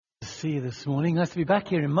see you this morning. Nice to be back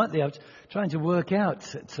here in Muttley. I was trying to work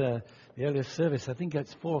out at the earlier service. I think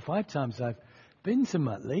it's 4 or 5 times I've been to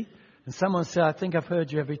Muttley. And someone said, I think I've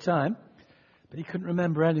heard you every time. But he couldn't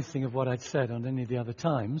remember anything of what I'd said on any of the other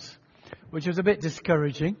times, which was a bit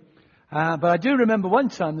discouraging. But I do remember one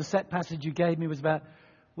time the set passage you gave me was about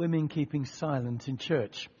women keeping silent in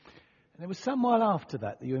church. And it was some while after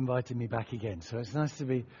that you invited me back again. So it's nice to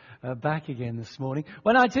be back again this morning.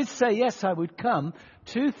 When I did say yes, I would come,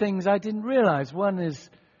 2 things I didn't realize. One is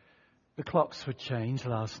the clocks were changed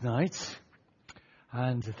last night.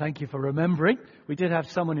 And thank you for remembering. We did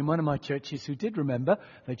have someone in one of my churches who did remember.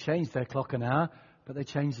 They changed their clock an hour, but they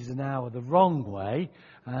changed it an hour the wrong way.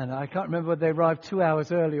 And I can't remember whether they arrived 2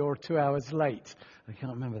 hours early or 2 hours late. I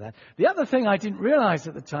can't remember that. The other thing I didn't realize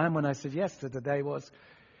at the time when I said yes to today was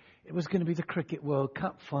it was going to be the Cricket World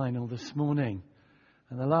Cup final this morning.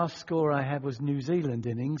 And the last score I had was New Zealand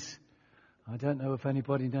innings. I don't know if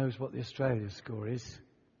anybody knows what the Australia score is.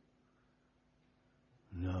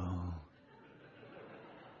 No.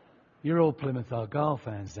 You're all Plymouth Argyle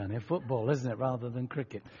fans down here. Football, isn't it, rather than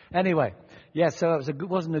cricket? Anyway, yeah, so it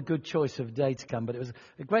wasn't a good choice of day to come, but it was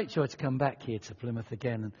a great choice to come back here to Plymouth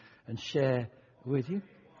again and share with you.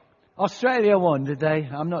 Australia won, did they?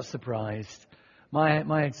 I'm not surprised.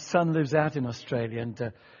 My son lives out in Australia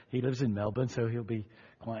and he lives in Melbourne, so he'll be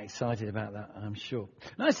quite excited about that, I'm sure.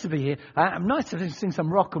 Nice to be here. I'm nice to sing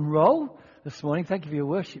some rock and roll this morning. Thank you for your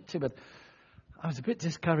worship too, but I was a bit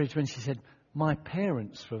discouraged when she said, my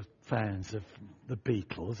parents were fans of the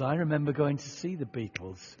Beatles. I remember going to see the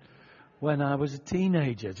Beatles when I was a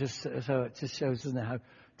teenager. So it just shows, doesn't it, how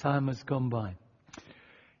time has gone by.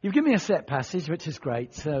 You've given me a set passage, which is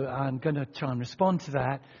great. So I'm going to try and respond to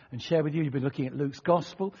that and share with you. You've been looking at Luke's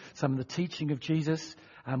Gospel, some of the teaching of Jesus.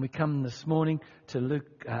 And we come this morning to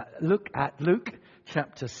look at Luke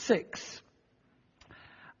chapter 6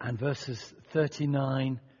 and verses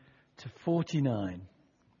 39 to 49.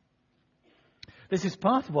 This is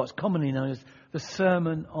part of what's commonly known as the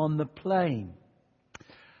Sermon on the Plain.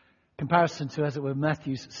 Comparison to, as it were,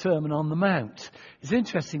 Matthew's Sermon on the Mount. It's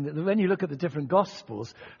interesting that when you look at the different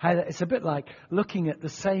Gospels, how it's a bit like looking at the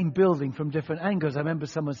same building from different angles. I remember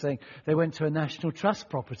someone saying they went to a National Trust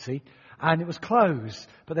property and it was closed,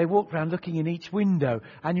 but they walked around looking in each window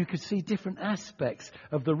and you could see different aspects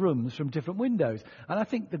of the rooms from different windows. And I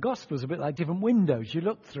think the Gospel is a bit like different windows. You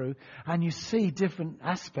look through and you see different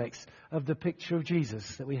aspects of the picture of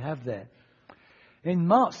Jesus that we have there. In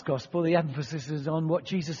Mark's Gospel, the emphasis is on what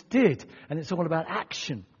Jesus did, and it's all about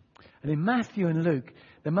action. And in Matthew and Luke,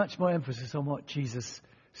 there's much more emphasis on what Jesus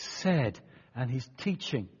said and his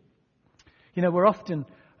teaching. You know,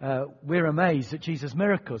 we're amazed at Jesus'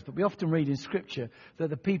 miracles, but we often read in Scripture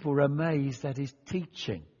that the people were amazed at his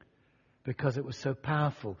teaching because it was so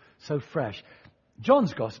powerful, so fresh.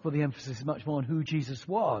 John's Gospel, the emphasis is much more on who Jesus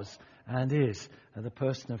was and is, and the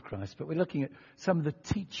person of Christ. But we're looking at some of the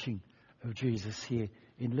teaching of Jesus here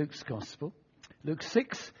in Luke's Gospel. Luke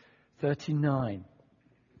 6:39.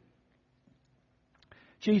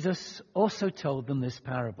 Jesus also told them this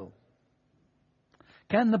parable.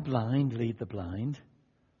 Can the blind lead the blind?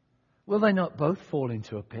 Will they not both fall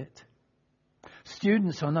into a pit?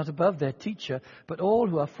 Students are not above their teacher, but all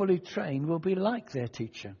who are fully trained will be like their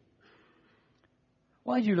teacher.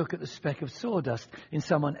 Why do you look at the speck of sawdust in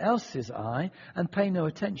someone else's eye and pay no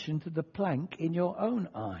attention to the plank in your own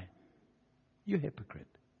eye? You hypocrite.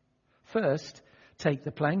 First, take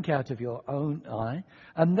the plank out of your own eye,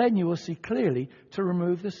 and then you will see clearly to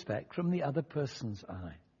remove the speck from the other person's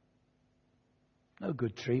eye. No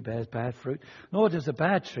good tree bears bad fruit, nor does a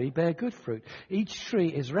bad tree bear good fruit. Each tree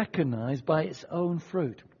is recognized by its own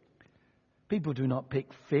fruit. People do not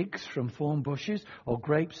pick figs from thorn bushes or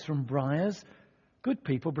grapes from briars. Good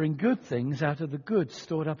people bring good things out of the good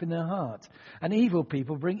stored up in their heart. And evil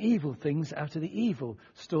people bring evil things out of the evil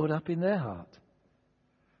stored up in their heart.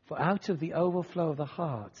 For out of the overflow of the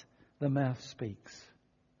heart, the mouth speaks.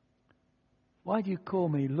 Why do you call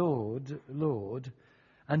me Lord, Lord,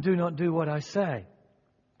 and do not do what I say?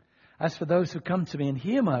 As for those who come to me and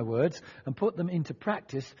hear my words and put them into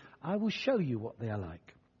practice, I will show you what they are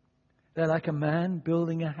like. They're like a man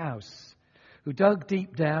building a house, who dug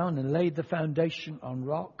deep down and laid the foundation on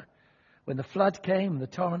rock. When the flood came, the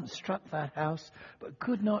torrent struck that house, but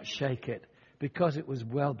could not shake it, because it was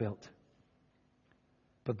well built.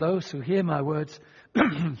 But those who hear my words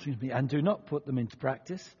and do not put them into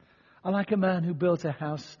practice are like a man who built a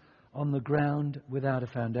house on the ground without a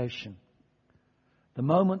foundation. The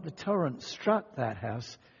moment the torrent struck that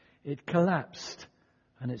house, it collapsed,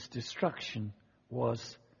 and its destruction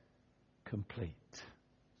was complete.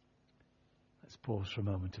 Let's pause for a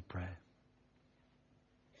moment of prayer.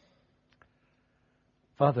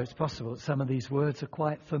 Father, it's possible that some of these words are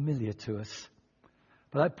quite familiar to us.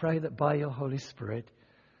 But I pray that by your Holy Spirit,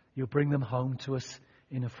 you'll bring them home to us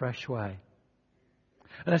in a fresh way.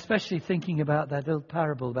 And especially thinking about that little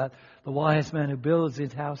parable about the wise man who builds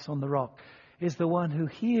his house on the rock is the one who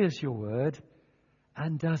hears your word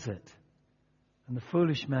and does it. And the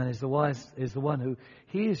foolish man is the one who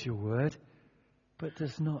hears your word but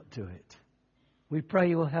does not do it. We pray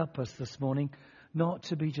you will help us this morning not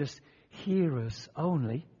to be just hearers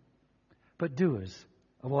only, but doers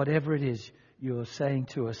of whatever it is you are saying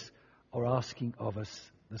to us or asking of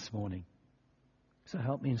us this morning. So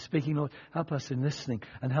help me in speaking, Lord. Help us in listening,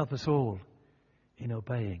 and help us all in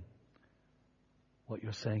obeying what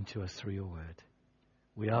you're saying to us through your word.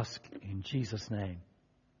 We ask in Jesus' name.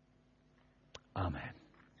 Amen.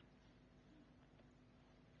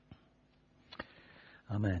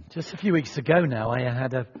 Amen. Just a few weeks ago now, I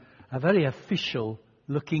had a very official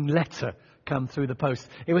looking letter come through the post.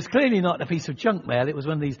 It was clearly not a piece of junk mail. It was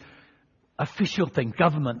one of these official things,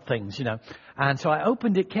 government things, you know. And so I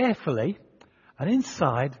opened it carefully, and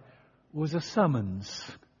inside was a summons.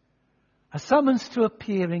 A summons to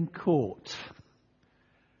appear in court.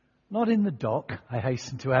 Not in the dock, I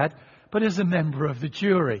hasten to add, but as a member of the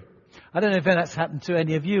jury. I don't know if that's happened to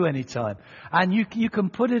any of you any time. And you can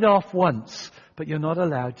put it off once, but you're not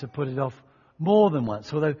allowed to put it off more than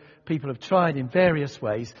once. Although people have tried in various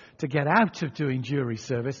ways to get out of doing jury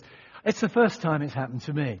service, it's the first time it's happened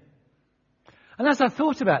to me. And as I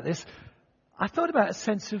thought about this, I thought about a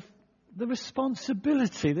sense of the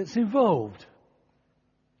responsibility that's involved.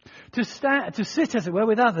 To sit, as it were,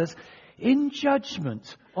 with others in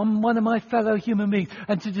judgment on one of my fellow human beings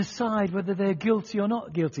and to decide whether they're guilty or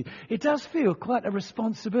not guilty. It does feel quite a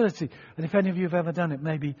responsibility. And if any of you have ever done it,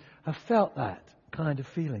 maybe have felt that kind of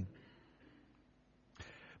feeling.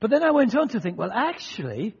 But then I went on to think, well,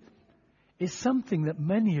 actually, it's something that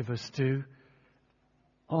many of us do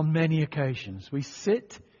on many occasions. We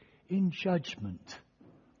sit in judgment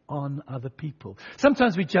on other people.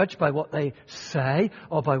 Sometimes we judge by what they say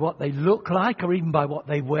or by what they look like or even by what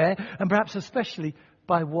they wear and perhaps especially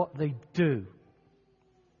by what they do.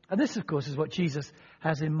 And this, of course, is what Jesus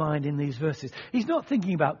has in mind in these verses. He's not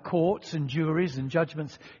thinking about courts and juries and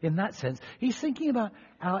judgments in that sense. He's thinking about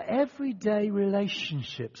our everyday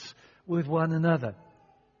relationships with one another.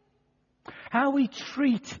 How we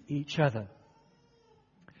treat each other.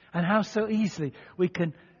 And how so easily we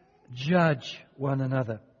can judge one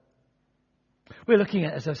another. We're looking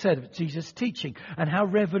at, as I said, Jesus' teaching and how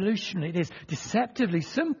revolutionary it is. Deceptively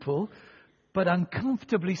simple, but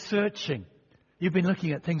uncomfortably searching. You've been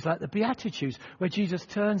looking at things like the Beatitudes, where Jesus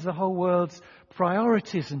turns the whole world's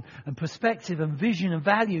priorities and perspective and vision and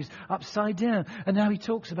values upside down. And now he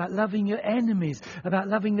talks about loving your enemies, about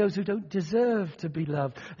loving those who don't deserve to be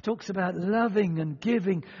loved. He talks about loving and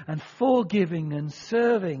giving and forgiving and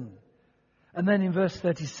serving. And then in verse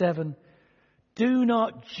 37, do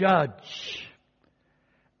not judge,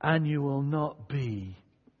 and you will not be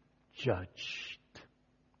judged.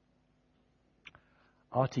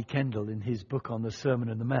 R.T. Kendall, in his book on the Sermon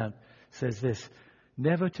on the Mount, says this: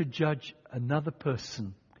 never to judge another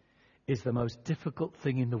person is the most difficult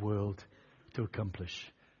thing in the world to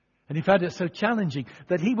accomplish. And he found it so challenging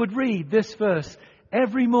that he would read this verse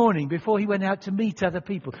every morning before he went out to meet other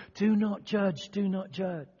people. Do not judge, do not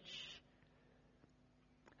judge.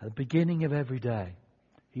 At the beginning of every day,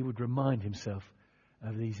 he would remind himself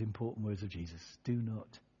of these important words of Jesus. Do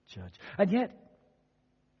not judge. And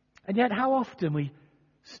yet how often we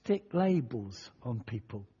stick labels on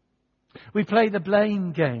people. We play the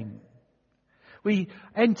blame game. We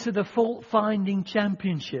enter the fault-finding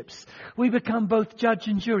championships. We become both judge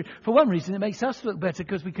and jury. For one reason, it makes us look better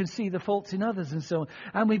because we can see the faults in others and so on.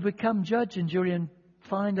 And we become judge and jury and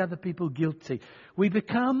find other people guilty. We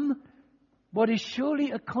become what is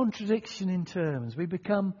surely a contradiction in terms. We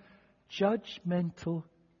become judgmental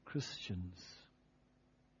Christians.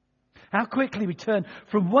 How quickly we turn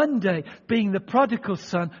from one day being the prodigal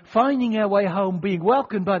son, finding our way home, being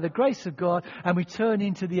welcomed by the grace of God, and we turn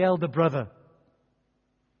into the elder brother,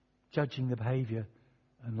 judging the behavior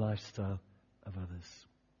and lifestyle of others.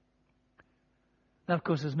 Now, of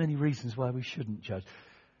course, there's many reasons why we shouldn't judge.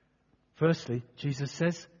 Firstly, Jesus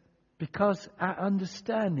says, because our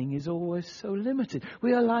understanding is always so limited.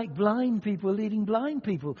 We are like blind people leading blind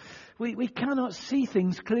people. We cannot see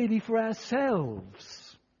things clearly for ourselves.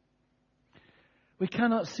 We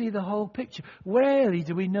cannot see the whole picture. Rarely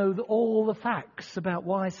do we know all the facts about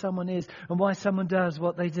why someone is and why someone does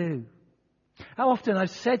what they do. How often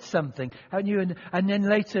I've said something, and then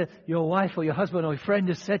later your wife or your husband or your friend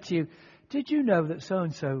has said to you, did you know that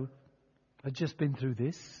so-and-so had just been through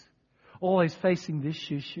this? always facing this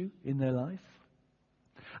issue in their life.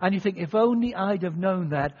 And you think, if only I'd have known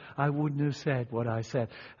that, I wouldn't have said what I said.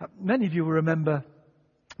 Many of you will remember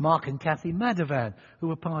Mark and Kathy Madavan, who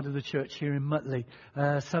were part of the church here in Mutley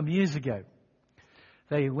some years ago.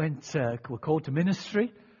 They were called to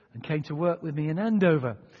ministry and came to work with me in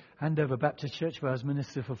Andover Baptist Church, where I was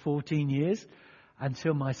minister for 14 years,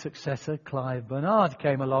 until my successor, Clive Bernard,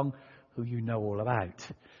 came along, who you know all about.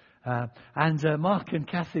 Mark and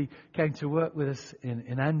Kathy came to work with us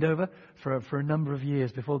in Andover for a number of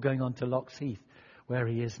years before going on to Lox Heath, where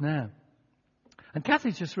he is now. And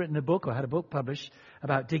Kathy's just written a book, or had a book published,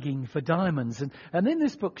 about digging for diamonds. And in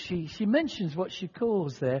this book, she mentions what she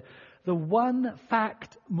calls there the one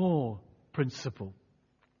fact more principle.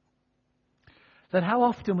 That how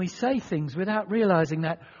often we say things without realizing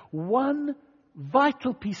that one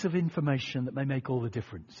vital piece of information that may make all the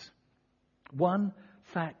difference. One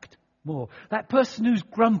fact more. That person who's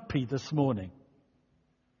grumpy this morning.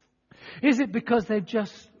 Is it because they've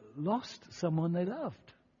just lost someone they loved?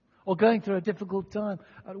 Or going through a difficult time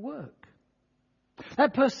at work?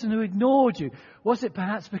 That person who ignored you, was it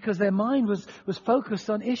perhaps because their mind was focused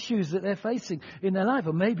on issues that they're facing in their life?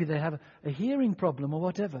 Or maybe they have a hearing problem or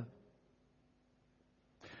whatever.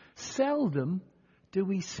 Seldom do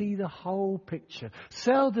we see the whole picture.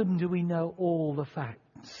 Seldom do we know all the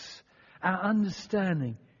facts. Our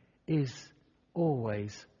understanding is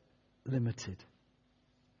always limited.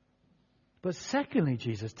 But secondly,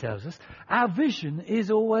 Jesus tells us, our vision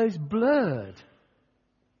is always blurred.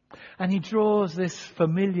 And he draws this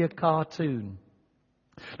familiar cartoon.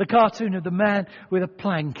 The cartoon of the man with a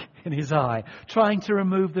plank in his eye, trying to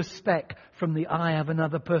remove the speck from the eye of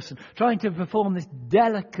another person, trying to perform this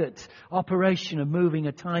delicate operation of moving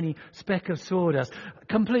a tiny speck of sawdust,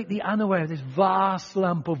 completely unaware of this vast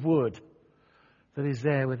lump of wood that is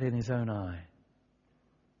there within his own eye.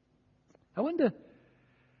 I wonder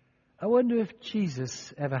if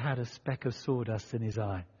Jesus ever had a speck of sawdust in his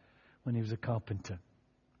eye when he was a carpenter.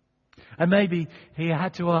 And maybe he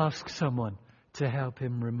had to ask someone to help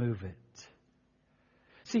him remove it.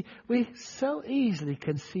 See, we so easily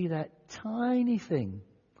can see that tiny thing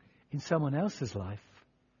in someone else's life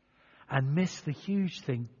and miss the huge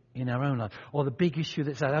thing in our own life, or the big issue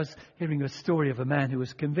that's out. I was hearing a story of a man who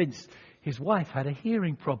was convinced his wife had a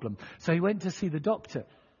hearing problem. So he went to see the doctor.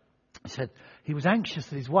 He said he was anxious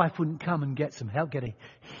that his wife wouldn't come and get some help, get a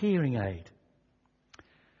hearing aid.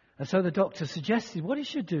 And so the doctor suggested what he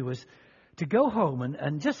should do was to go home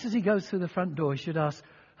and just as he goes through the front door, he should ask,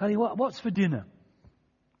 honey, what's for dinner?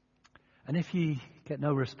 And if you get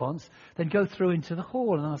no response, then go through into the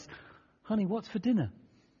hall and ask, honey, what's for dinner?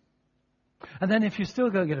 And then if you still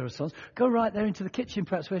don't get a response, go right there into the kitchen,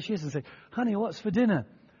 perhaps where she is, and say, honey, what's for dinner?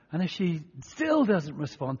 And if she still doesn't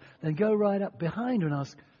respond, then go right up behind her and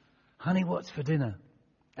ask, honey, what's for dinner?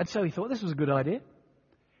 And so he thought this was a good idea.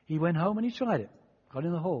 He went home and he tried it. Got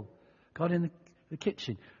in the hall, got in the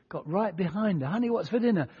kitchen, got right behind her. Honey, what's for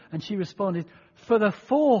dinner? And she responded, for the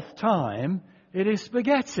fourth time, it is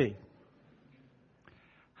spaghetti.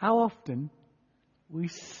 How often we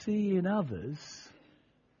see in others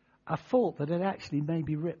a fault that had actually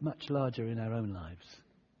maybe writ much larger in our own lives.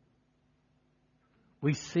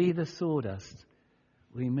 We see the sawdust,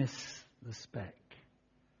 we miss the speck.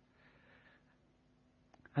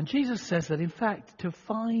 And Jesus says that, in fact, to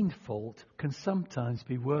find fault can sometimes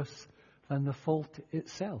be worse than the fault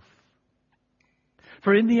itself.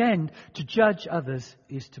 For in the end, to judge others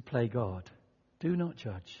is to play God. Do not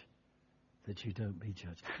judge, that you don't be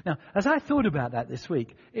judged. Now, as I thought about that this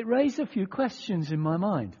week, it raised a few questions in my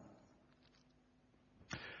mind.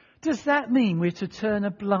 Does that mean we're to turn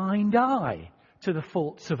a blind eye to the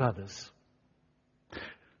faults of others?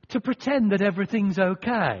 To pretend that everything's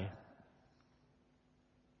okay?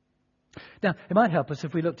 Now, it might help us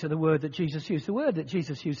if we look to the word that Jesus used. The word that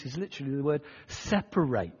Jesus used is literally the word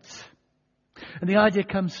separate. And the idea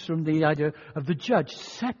comes from the idea of the judge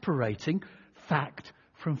separating fact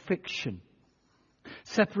from fiction.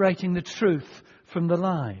 Separating the truth from the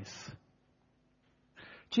lies.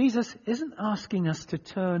 Jesus isn't asking us to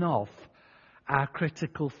turn off our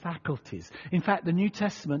critical faculties. In fact, the New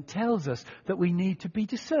Testament tells us that we need to be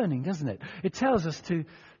discerning, doesn't it? It tells us to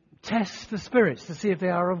test the spirits to see if they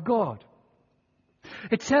are of God.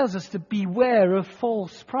 It tells us to beware of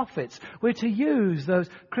false prophets. We're to use those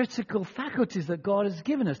critical faculties that God has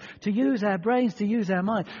given us, to use our brains, to use our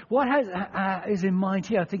mind. What is in mind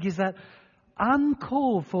here, I think, is that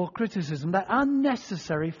uncalled for criticism, that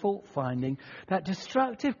unnecessary fault finding, that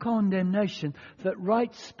destructive condemnation that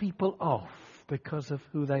writes people off because of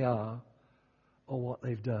who they are or what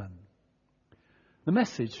they've done. The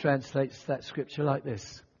Message translates that scripture like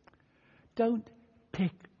this. Don't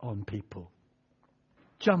pick on people.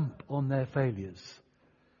 Jump on their failures.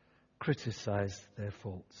 Criticize their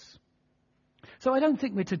faults. So I don't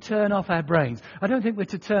think we're to turn off our brains. I don't think we're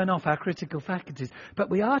to turn off our critical faculties. But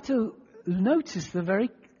we are to notice the very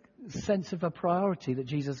sense of a priority that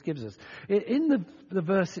Jesus gives us. In the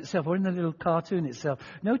verse itself, or in the little cartoon itself,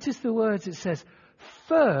 notice the words it says,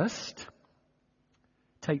 first,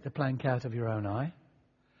 take the plank out of your own eye,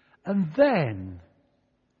 and then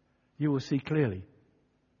you will see clearly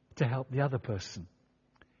to help the other person.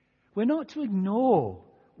 We're not to ignore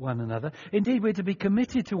one another. Indeed, we're to be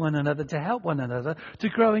committed to one another, to help one another, to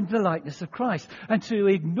grow into the likeness of Christ. And to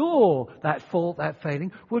ignore that fault, that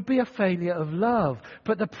failing, would be a failure of love.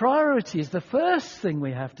 But the priority is the first thing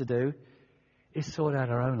we have to do is sort out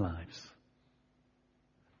our own lives.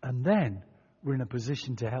 And then we're in a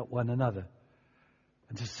position to help one another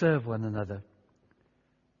and to serve one another,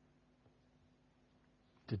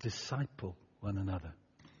 to disciple one another.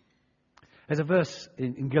 There's a verse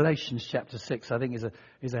in Galatians chapter 6, I think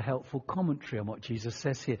is a helpful commentary on what Jesus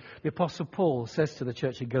says here. The Apostle Paul says to the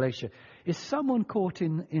church in Galatia, is someone caught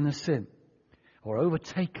in a sin or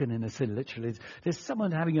overtaken in a sin, literally? There's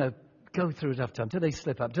someone having a go through a tough time. Do they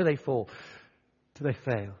slip up? Do they fall? Do they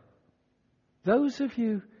fail? Those of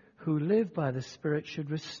you who live by the Spirit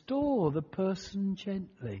should restore the person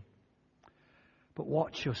gently. But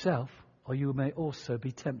watch yourself, or you may also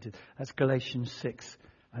be tempted. That's Galatians 6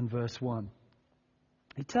 and verse 1.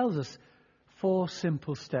 He tells us 4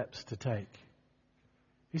 simple steps to take.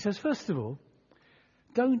 He says, first of all,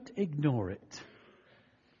 don't ignore it.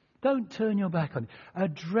 Don't turn your back on it.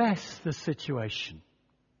 Address the situation.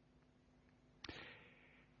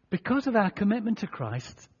 Because of our commitment to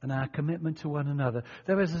Christ and our commitment to one another,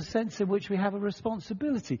 there is a sense in which we have a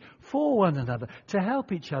responsibility for one another, to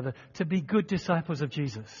help each other, to be good disciples of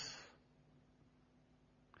Jesus.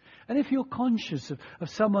 And if you're conscious of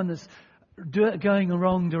someone that's going a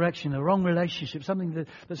wrong direction, a wrong relationship, something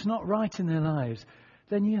that's not right in their lives,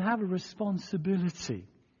 then you have a responsibility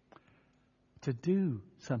to do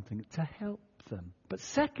something, to help them. But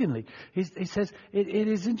secondly, he says, it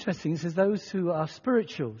is interesting, he says those who are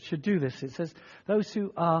spiritual should do this. It says those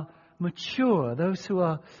who are mature, those who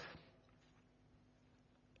are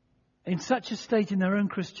in such a state in their own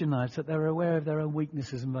Christian lives that they're aware of their own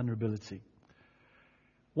weaknesses and vulnerability.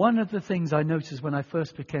 One of the things I noticed when I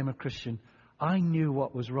first became a Christian, I knew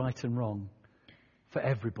what was right and wrong for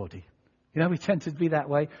everybody. You know, we tend to be that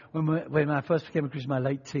way when I first became a Christian in my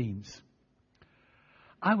late teens.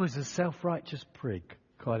 I was a self-righteous prig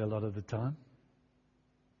quite a lot of the time.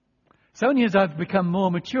 It's only as I've become more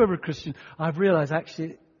mature of a Christian, I've realized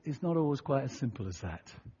actually it's not always quite as simple as that.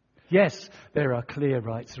 Yes, there are clear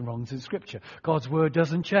rights and wrongs in Scripture. God's Word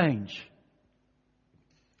doesn't change.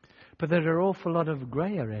 But there are an awful lot of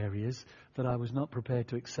grayer areas that I was not prepared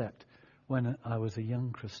to accept when I was a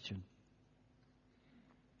young Christian.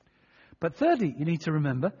 But thirdly, you need to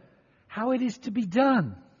remember how it is to be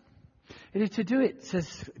done. It is to do it,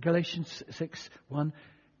 says Galatians 6:1,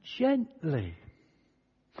 gently.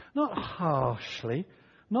 Not harshly,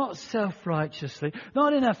 not self-righteously,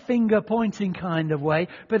 not in a finger-pointing kind of way,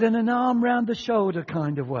 but in an arm-round-the-shoulder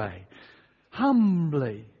kind of way.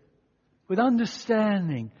 Humbly, with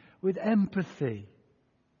understanding, with empathy.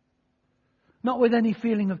 Not with any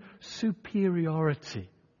feeling of superiority.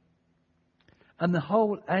 And the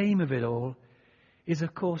whole aim of it all is,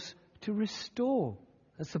 of course, to restore.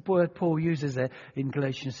 That's the word Paul uses there in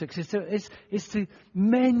Galatians 6. It's to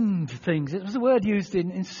mend things. It was a word used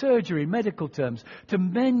in surgery, medical terms, to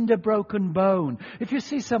mend a broken bone. If you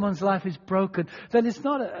see someone's life is broken, then it's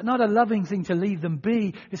not a loving thing to leave them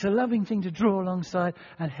be. It's a loving thing to draw alongside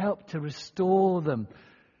and help to restore them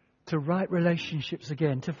to right relationships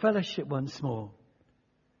again, to fellowship once more.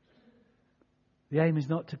 The aim is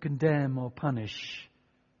not to condemn or punish,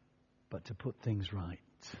 but to put things right.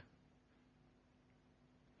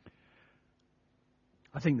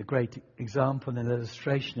 I think the great example and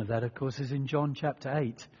illustration of that, of course, is in John chapter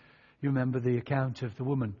 8. You remember the account of the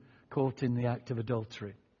woman caught in the act of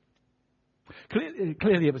adultery.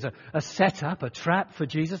 Clearly it was a setup, a trap for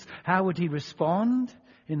Jesus. How would he respond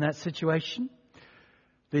in that situation?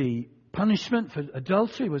 The punishment for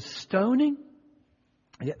adultery was stoning.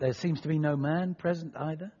 Yet there seems to be no man present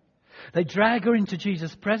either. They drag her into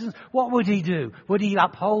Jesus' presence. What would he do? Would he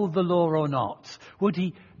uphold the law or not? Would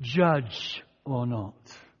he judge or not?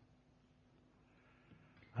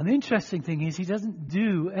 And the interesting thing is he doesn't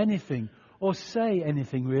do anything or say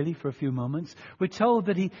anything really for a few moments. We're told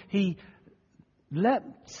that he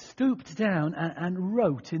stooped down and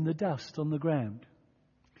wrote in the dust on the ground.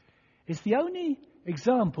 It's the only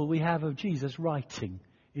example we have of Jesus writing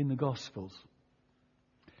in the Gospels.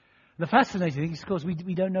 The fascinating thing is, of course,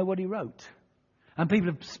 we don't know what he wrote. And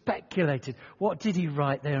people have speculated, what did he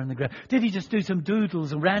write there on the ground? Did he just do some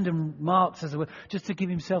doodles and random marks, as it were, just to give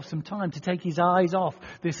himself some time to take his eyes off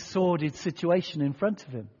this sordid situation in front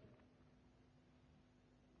of him?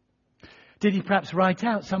 Did he perhaps write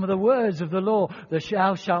out some of the words of the law, the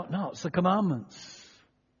thou shalt nots, the commandments?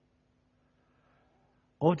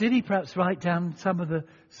 Or did he perhaps write down some of the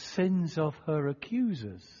sins of her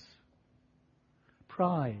accusers?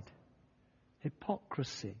 Pride,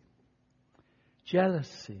 hypocrisy,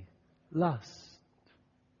 jealousy, lust.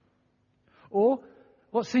 Or,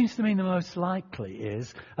 what seems to me the most likely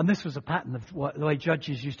is, and this was a pattern of the way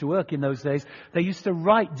judges used to work in those days, they used to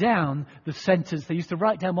write down the sentence, they used to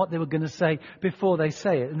write down what they were going to say before they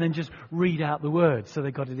say it, and then just read out the words so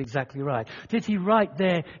they got it exactly right. Did he write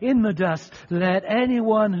there in the dust, let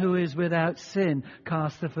anyone who is without sin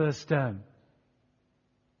cast the first stone?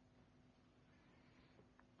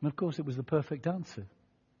 And of course it was the perfect answer.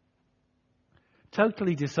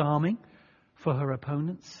 Totally disarming for her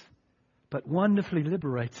opponents, but wonderfully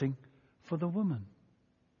liberating for the woman.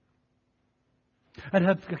 And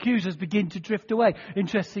her accusers begin to drift away.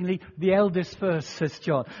 Interestingly, the eldest first, says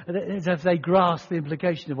John, as if they grasp the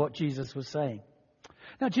implication of what Jesus was saying.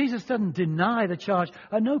 Now, Jesus doesn't deny the charge.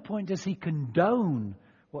 At no point does he condone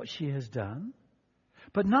what she has done.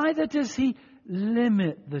 But neither does he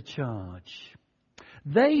limit the charge.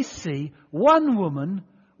 They see one woman,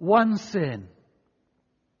 one sin.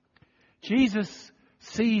 Jesus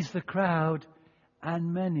sees the crowd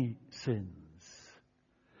and many sins.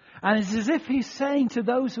 And it's as if he's saying to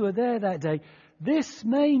those who are there that day, this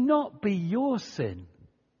may not be your sin,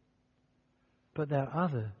 but there are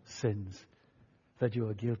other sins that you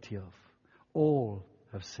are guilty of. All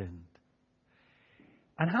have sinned.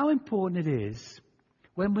 And how important it is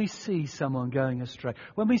when we see someone going astray,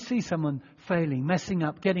 when we see someone failing, messing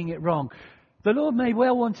up, getting it wrong. The Lord may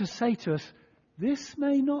well want to say to us, this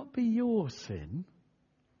may not be your sin,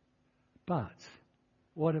 but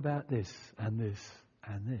what about this and this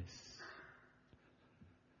and this?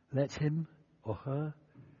 Let him or her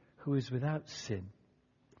who is without sin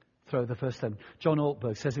throw the first stone. John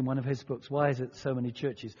Ortberg says in one of his books, why is it so many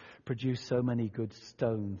churches produce so many good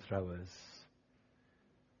stone throwers?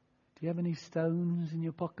 Do you have any stones in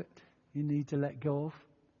your pocket you need to let go of?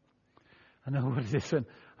 I know what it is when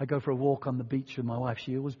I go for a walk on the beach with my wife.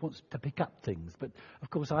 She always wants to pick up things, but of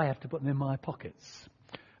course I have to put them in my pockets.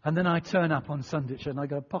 And then I turn up on Sunday and I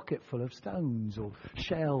got a pocket full of stones or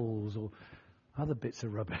shells or other bits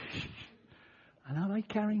of rubbish. And am I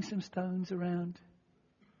carrying some stones around?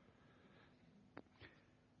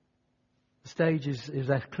 The stage is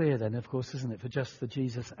left clear then, of course, isn't it, for just the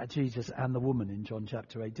Jesus and the woman in John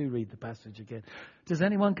chapter 8. Do read the passage again. Does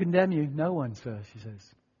anyone condemn you? No one, sir, she says.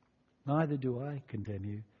 Neither do I condemn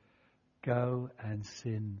you. Go and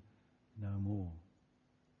sin no more.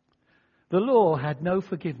 The law had no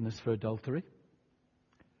forgiveness for adultery,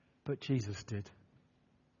 but Jesus did.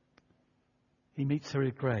 He meets her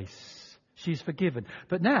with grace. She's forgiven.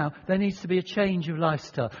 But now there needs to be a change of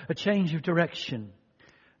lifestyle, a change of direction.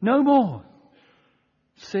 No more.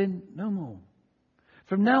 Sin no more.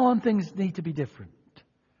 From now on, things need to be different.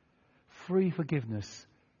 Free forgiveness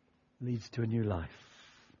leads to a new life.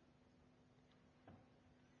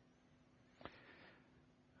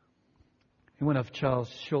 In one of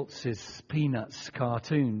Charles Schultz's Peanuts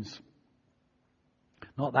cartoons,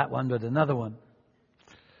 not that one, but another one,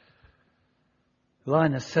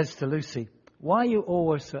 Linus says to Lucy, why are you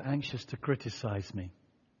always so anxious to criticize me?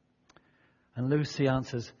 And Lucy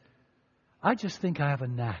answers, I just think I have a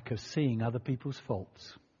knack of seeing other people's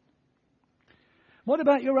faults. What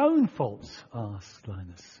about your own faults? Asks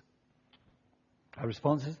Linus. Her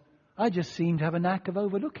response is, I just seem to have a knack of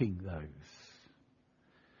overlooking those.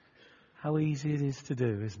 How easy it is to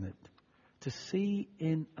do, isn't it? To see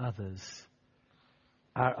in others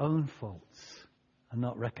our own faults and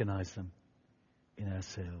not recognize them in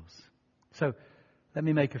ourselves. So, let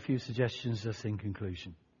me make a few suggestions just in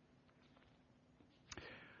conclusion.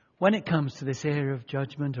 When it comes to this area of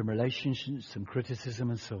judgment and relationships and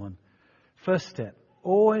criticism and so on, first step,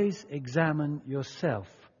 always examine yourself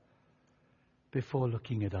before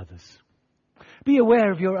looking at others. Be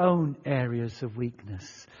aware of your own areas of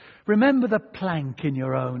weakness. Remember the plank in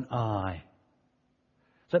your own eye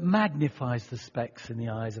that magnifies the specks in the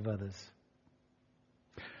eyes of others.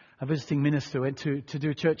 A visiting minister went to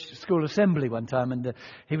do a church school assembly one time, and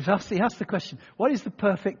he asked the question, what is the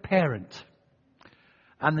perfect parent?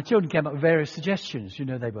 And the children came up with various suggestions. You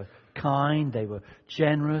know, they were kind, they were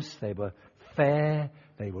generous, they were fair,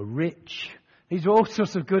 they were rich, These are all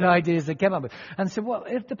sorts of good ideas they came up with. And so what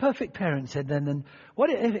if the perfect parent said then what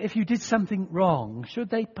if you did something wrong? Should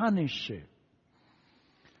they punish you?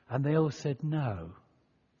 And they all said no.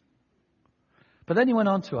 But then he went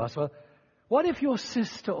on to ask, well, what if your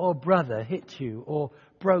sister or brother hit you or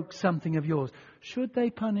broke something of yours? Should they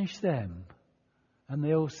punish them? And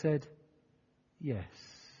they all said yes.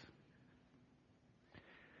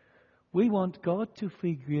 We want God to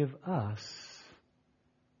forgive us,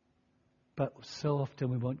 but so often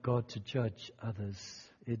we want God to judge others.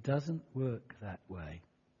 It doesn't work that way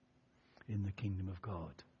in the kingdom of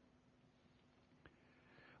God.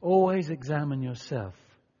 Always examine yourself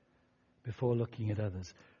before looking at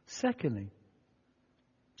others. Secondly,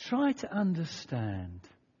 try to understand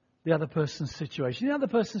the other person's situation, the other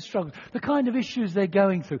person's struggles, the kind of issues they're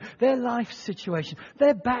going through, their life situation,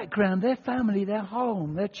 their background, their family, their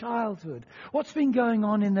home, their childhood. What's been going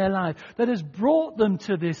on in their life that has brought them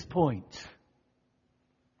to this point?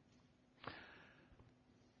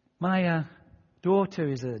 My daughter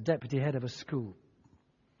is a deputy head of a school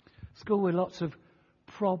with lots of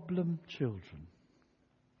problem children.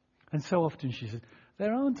 And so often she says,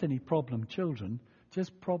 there aren't any problem children,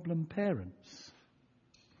 just problem parents.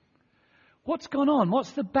 What's gone on?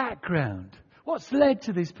 What's the background? What's led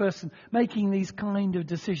to this person making these kind of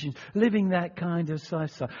decisions, living that kind of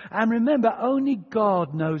lifestyle? And remember, only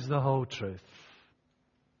God knows the whole truth.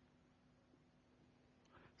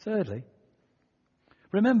 Thirdly,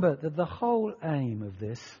 remember that the whole aim of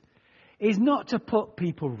this is not to put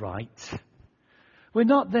people right. We're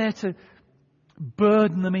not there to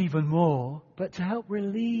burden them even more, but to help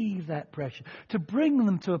relieve that pressure, to bring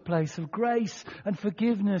them to a place of grace and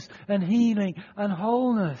forgiveness and healing and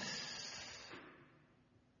wholeness.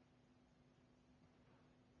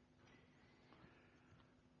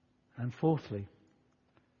 And fourthly,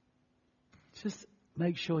 just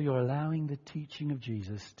make sure you're allowing the teaching of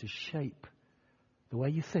Jesus to shape the way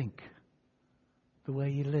you think, the way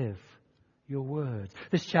you live, your words.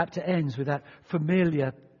 This chapter ends with that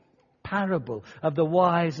familiar parable of the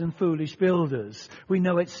wise and foolish builders. We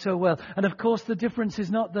know it so well. And of course the difference is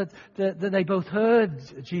not that they both heard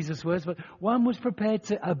Jesus' words, but one was prepared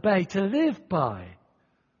to obey, to live by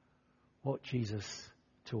what Jesus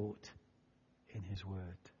taught in his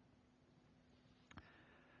word.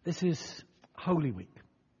 This is Holy Week.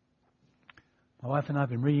 My wife and I have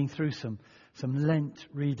been reading through some Lent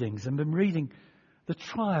readings and been reading the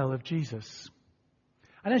trial of Jesus.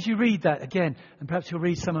 And as you read that again, and perhaps you'll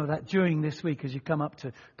read some of that during this week as you come up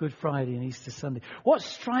to Good Friday and Easter Sunday, what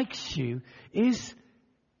strikes you is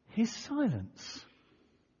his silence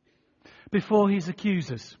before his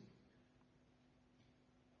accusers.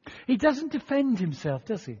 He doesn't defend himself,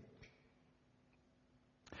 does he?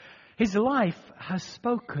 His life has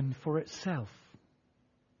spoken for itself.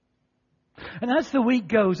 And as the week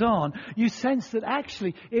goes on, you sense that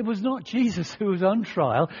actually it was not Jesus who was on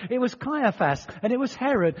trial. It was Caiaphas and it was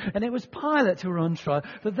Herod and it was Pilate who were on trial.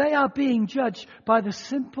 That they are being judged by the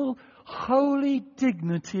simple, holy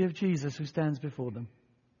dignity of Jesus who stands before them.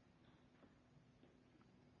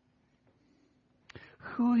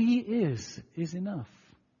 Who he is enough.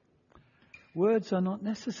 Words are not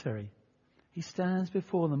necessary. He stands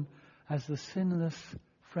before them as the sinless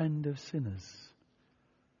friend of sinners.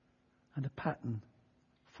 And a pattern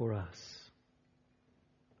for us.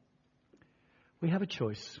 We have a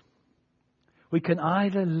choice. We can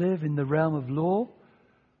either live in the realm of law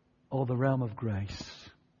or the realm of grace.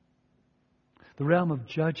 The realm of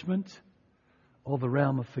judgment or the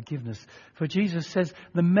realm of forgiveness. For Jesus says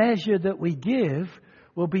the measure that we give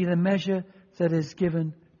will be the measure that is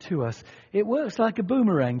given to us. It works like a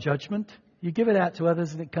boomerang, judgment. You give it out to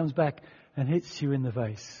others and it comes back and hits you in the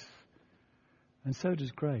face. And so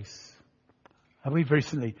does grace. And we've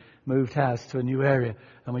recently moved house to a new area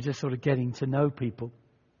and we're just sort of getting to know people.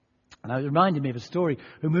 And it reminded me of a story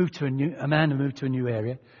a man who moved to a new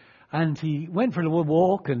area. And he went for a little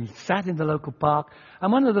walk and sat in the local park.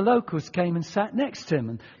 And one of the locals came and sat next to him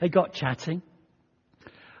and they got chatting.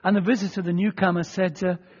 And the visitor, the newcomer, said,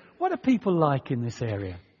 what are people like in this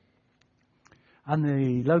area? And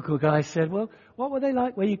the local guy said, well, what were they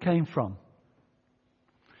like where you came from?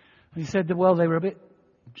 And he said, well, they were a bit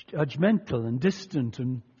judgmental and distant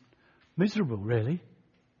and miserable, really.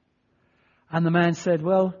 And the man said,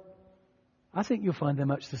 well, I think you'll find they're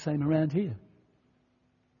much the same around here.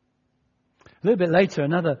 A little bit later,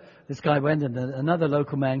 this guy went and another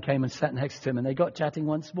local man came and sat next to him and they got chatting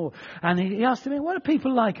once more. And he asked him, what are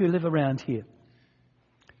people like who live around here?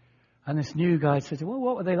 And this new guy said, well,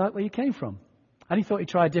 what were they like where you came from? And he thought he'd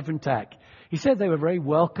try a different tack. He said they were very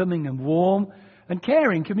welcoming and warm and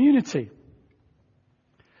caring community.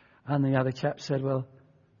 And the other chap said, well,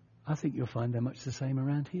 I think you'll find they're much the same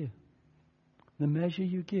around here. The measure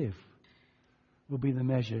you give will be the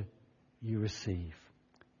measure you receive.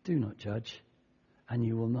 Do not judge, and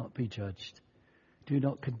you will not be judged. Do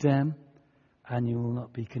not condemn, and you will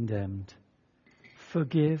not be condemned.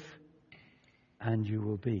 Forgive, and you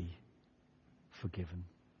will be forgiven.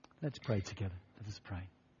 Let's pray together. Let us pray.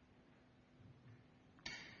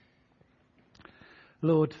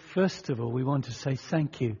 Lord, first of all, we want to say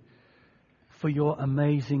thank you for your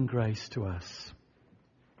amazing grace to us.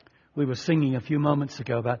 We were singing a few moments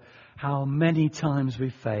ago about how many times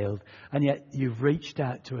we failed, and yet you've reached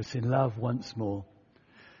out to us in love once more.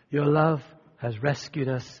 Your love has rescued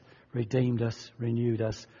us, redeemed us, renewed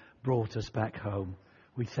us, brought us back home.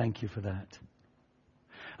 We thank you for that.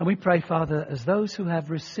 And we pray, Father, as those who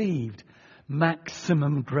have received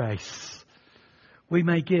maximum grace, we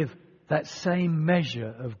may give that same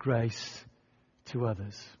measure of grace to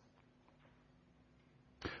others.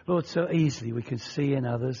 Lord, so easily we can see in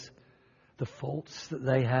others the faults that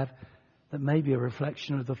they have that may be a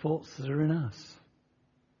reflection of the faults that are in us.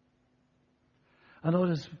 And Lord,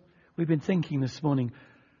 as we've been thinking this morning,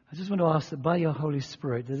 I just want to ask that by your Holy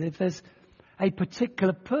Spirit, that if there's a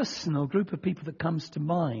particular person or group of people that comes to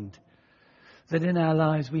mind, that in our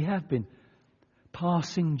lives we have been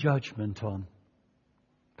passing judgment on,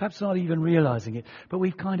 perhaps not even realizing it, but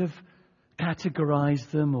we've kind of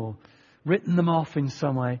categorized them or written them off in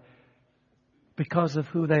some way because of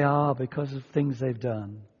who they are, because of things they've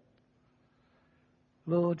done.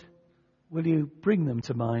 Lord, will you bring them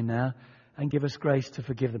to mind now and give us grace to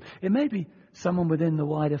forgive them? It may be someone within the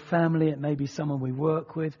wider family, it may be someone we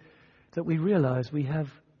work with, that we realize we have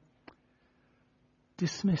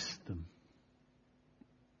dismissed them.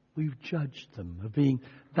 We've judged them of being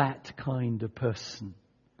that kind of person,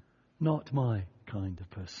 not my kind of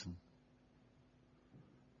person.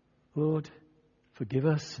 Lord, forgive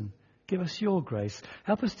us and give us your grace.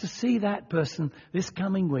 Help us to see that person this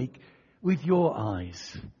coming week with your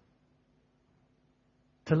eyes.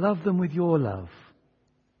 To love them with your love.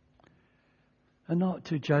 And not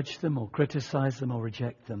to judge them or criticize them or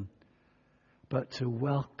reject them, but to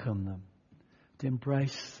welcome them, to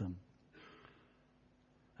embrace them,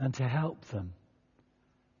 and to help them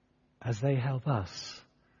as they help us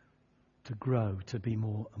to grow to be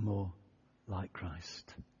more and more like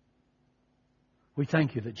Christ. We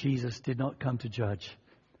thank you that Jesus did not come to judge,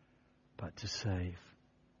 but to save.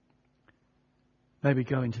 May we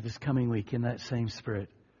go into this coming week in that same spirit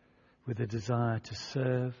with a desire to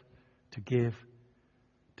serve, to give,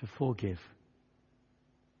 to forgive,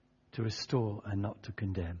 to restore and not to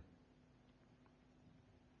condemn.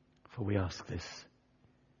 For we ask this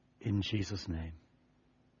in Jesus' name.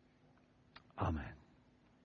 Amen.